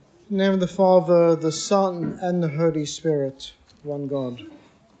In the name of the Father, the Son, and the Holy Spirit, one God.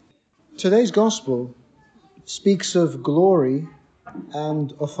 Today's Gospel speaks of glory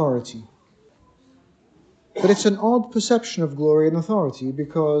and authority. But it's an odd perception of glory and authority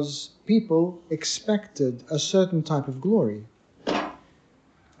because people expected a certain type of glory.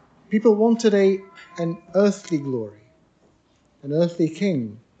 People wanted an earthly glory, an earthly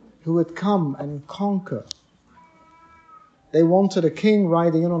king who would come and conquer. They wanted a king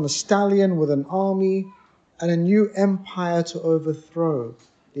riding in on a stallion with an army and a new empire to overthrow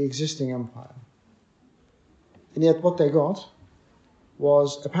the existing empire. And yet what they got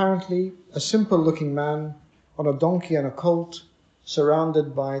was apparently a simple-looking man on a donkey and a colt,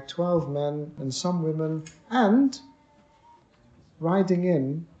 surrounded by 12 men and some women, and riding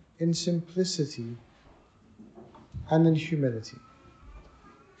in simplicity and in humility.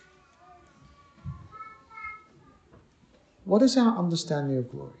 What is our understanding of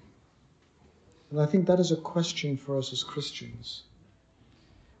glory? And I think that is a question for us as Christians.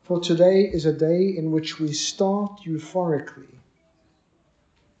 For today is a day in which we start euphorically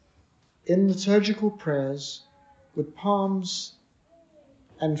in liturgical prayers with palms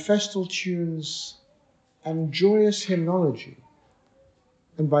and festal tunes and joyous hymnology.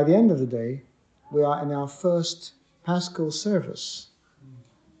 And by the end of the day, we are in our first Paschal service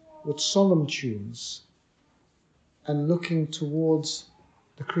with solemn tunes and looking towards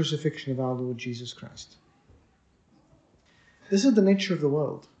the crucifixion of our Lord Jesus Christ. This is the nature of the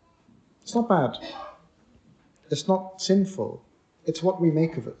world. It's not bad. It's not sinful. It's what we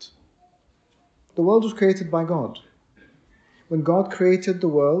make of it. The world was created by God. When God created the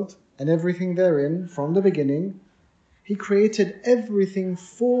world and everything therein from the beginning, He created everything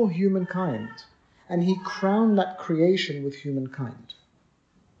for humankind, and He crowned that creation with humankind.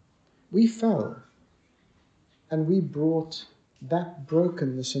 We fell, and we brought that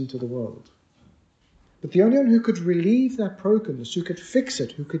brokenness into the world. But the only one who could relieve that brokenness, who could fix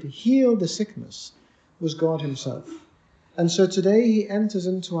it, who could heal the sickness, was God Himself. And so today He enters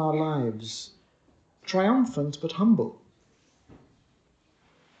into our lives, triumphant but humble,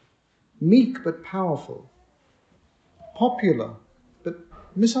 meek but powerful, popular but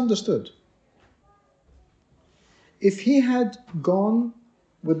misunderstood. If He had gone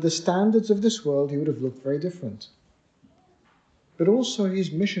with the standards of this world, He would have looked very different. But also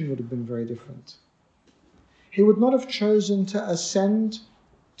His mission would have been very different. He would not have chosen to ascend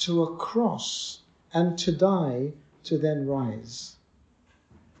to a cross and to die to then rise.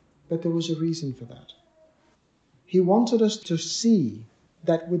 But there was a reason for that. He wanted us to see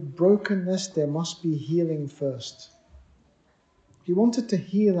that with brokenness there must be healing first. He wanted to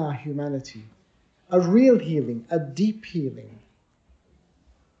heal our humanity, a real healing, a deep healing,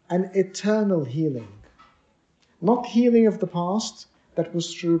 an eternal healing. Not healing of the past that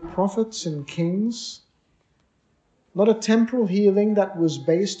was through prophets and kings, not a temporal healing that was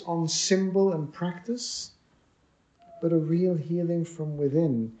based on symbol and practice, but a real healing from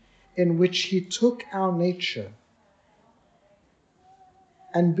within, in which He took our nature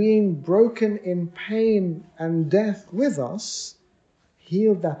and being broken in pain and death with us,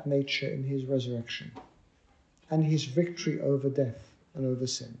 healed that nature in His resurrection and His victory over death and over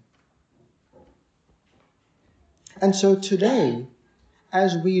sin. And so today,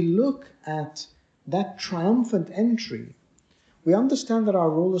 as we look at that triumphant entry, we understand that our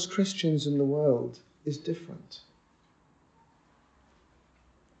role as Christians in the world is different.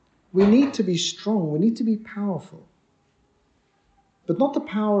 We need to be strong, we need to be powerful. But not the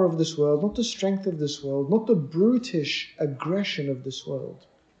power of this world, not the strength of this world, not the brutish aggression of this world.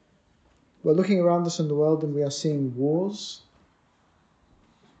 We're looking around us in the world and we are seeing wars,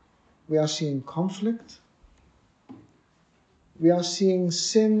 we are seeing conflict, we are seeing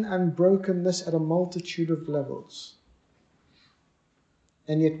sin and brokenness at a multitude of levels.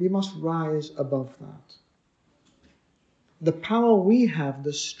 And yet we must rise above that. The power we have,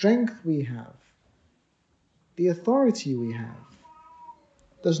 the strength we have, the authority we have,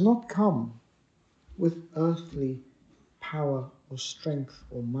 does not come with earthly power or strength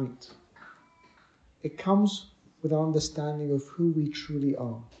or might. It comes with our understanding of who we truly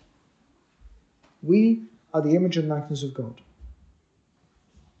are. We are the image and likeness of God.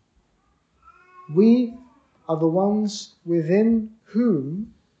 We are the ones within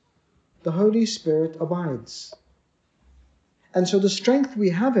whom the Holy Spirit abides. And so the strength we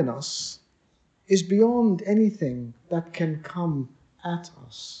have in us is beyond anything that can come at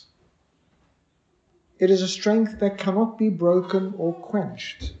us. It is a strength that cannot be broken or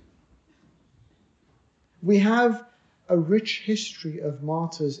quenched. We have a rich history of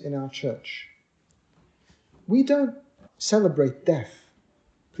martyrs in our church. We don't celebrate death.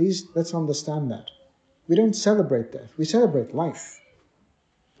 Please, let's understand that. We don't celebrate death. We celebrate life.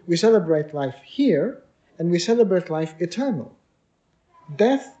 We celebrate life here, and we celebrate life eternal.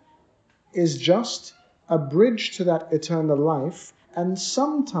 Death is just a bridge to that eternal life, and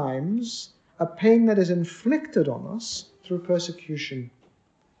sometimes a pain that is inflicted on us through persecution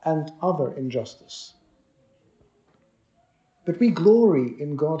and other injustice. But we glory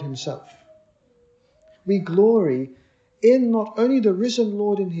in God Himself. We glory in not only the risen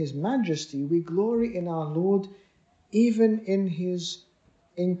Lord in His majesty, we glory in our Lord even in His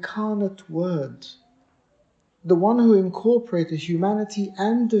incarnate Word, the one who incorporated humanity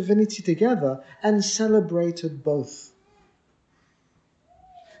and divinity together and celebrated both.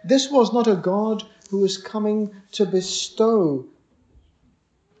 This was not a God who was coming to bestow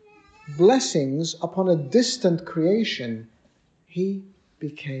blessings upon a distant creation. He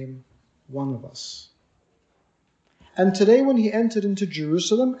became one of us. And today when He entered into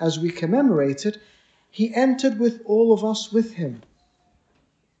Jerusalem, as we commemorate it, He entered with all of us with Him.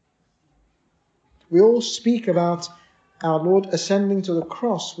 We all speak about our Lord ascending to the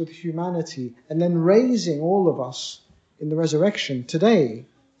cross with humanity and then raising all of us in the resurrection. Today,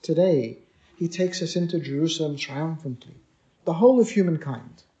 He takes us into Jerusalem triumphantly, the whole of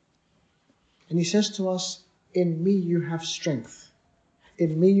humankind. And He says to us, in me you have strength.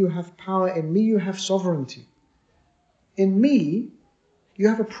 In me you have power. In me you have sovereignty. In me you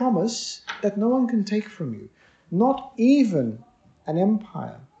have a promise that no one can take from you. Not even an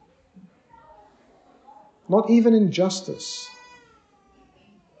empire. Not even injustice.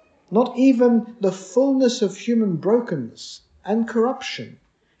 Not even the fullness of human brokenness and corruption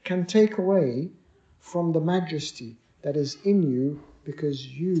can take away from the majesty that is in you, because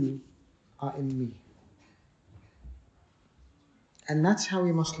you are in me. And that's how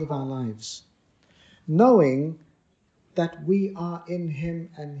we must live our lives, knowing that we are in Him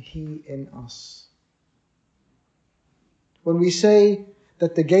and He in us. When we say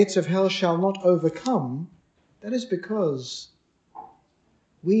that the gates of hell shall not overcome, that is because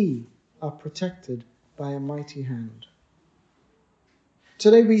we are protected by a mighty hand.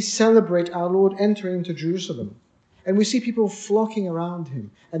 Today we celebrate our Lord entering into Jerusalem, and we see people flocking around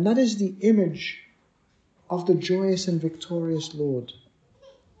Him, and that is the image of the joyous and victorious Lord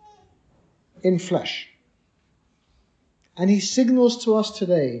in flesh. And He signals to us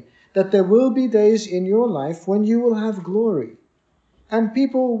today that there will be days in your life when you will have glory, and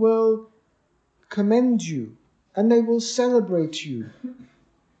people will commend you, and they will celebrate you,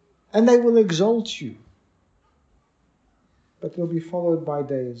 and they will exalt you. But they'll be followed by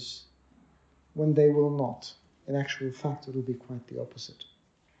days when they will not. In actual fact, it will be quite the opposite.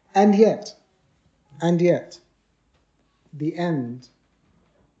 And yet, the end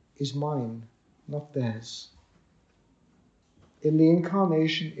is mine, not theirs. In the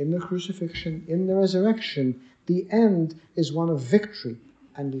incarnation, in the crucifixion, in the resurrection, the end is one of victory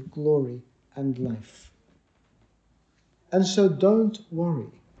and glory and life. And so don't worry.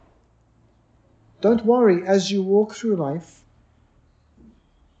 Don't worry as you walk through life.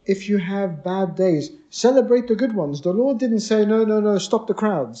 If you have bad days, celebrate the good ones. The Lord didn't say, no, stop the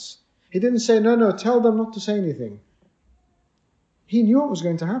crowds. He didn't say, no, tell them not to say anything. He knew what was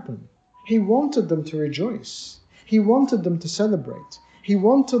going to happen. He wanted them to rejoice. He wanted them to celebrate. He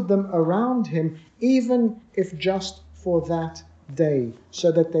wanted them around Him, even if just for that day,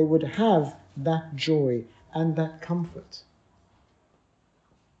 so that they would have that joy and that comfort.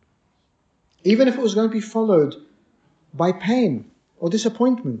 Even if it was going to be followed by pain or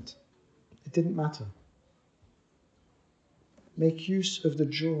disappointment, it didn't matter. Make use of the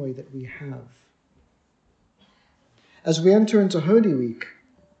joy that we have. As we enter into Holy Week,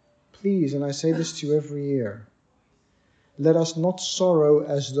 please, and I say this to you every year, let us not sorrow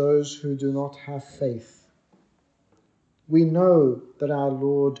as those who do not have faith. We know that our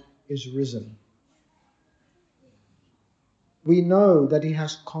Lord is risen. We know that He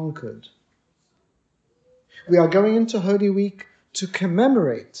has conquered. We are going into Holy Week to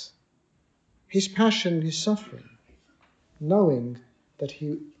commemorate His passion, His suffering, knowing that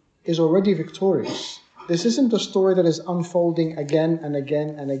He is already victorious. This isn't a story that is unfolding again and again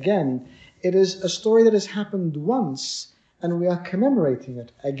and again. It is a story that has happened once, and we are commemorating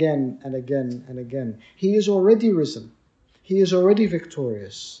it again and again and again. He is already risen. He is already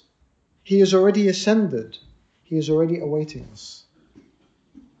victorious. He is already ascended. He is already awaiting us.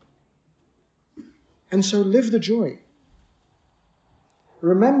 And so live the joy.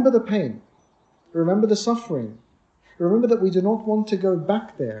 Remember the pain. Remember the suffering. Remember that we do not want to go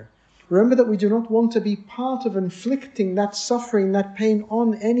back there. Remember that we do not want to be part of inflicting that suffering, that pain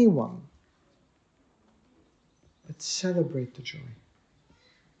on anyone. But celebrate the joy.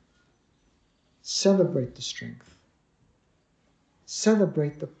 Celebrate the strength.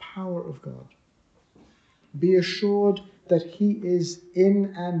 Celebrate the power of God. Be assured that He is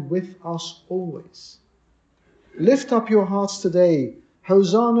in and with us always. Lift up your hearts today.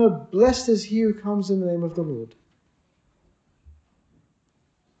 Hosanna, blessed is he who comes in the name of the Lord.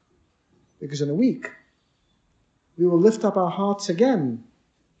 Because in a week, we will lift up our hearts again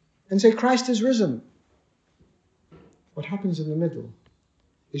and say, Christ is risen. What happens in the middle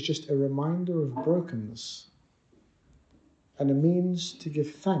is just a reminder of brokenness and a means to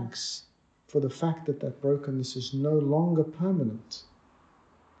give thanks for the fact that that brokenness is no longer permanent,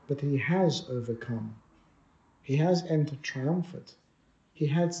 but He has overcome. He has entered triumphant. He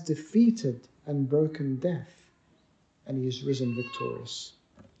has defeated and broken death, and He is risen victorious.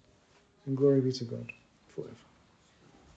 And glory be to God forever.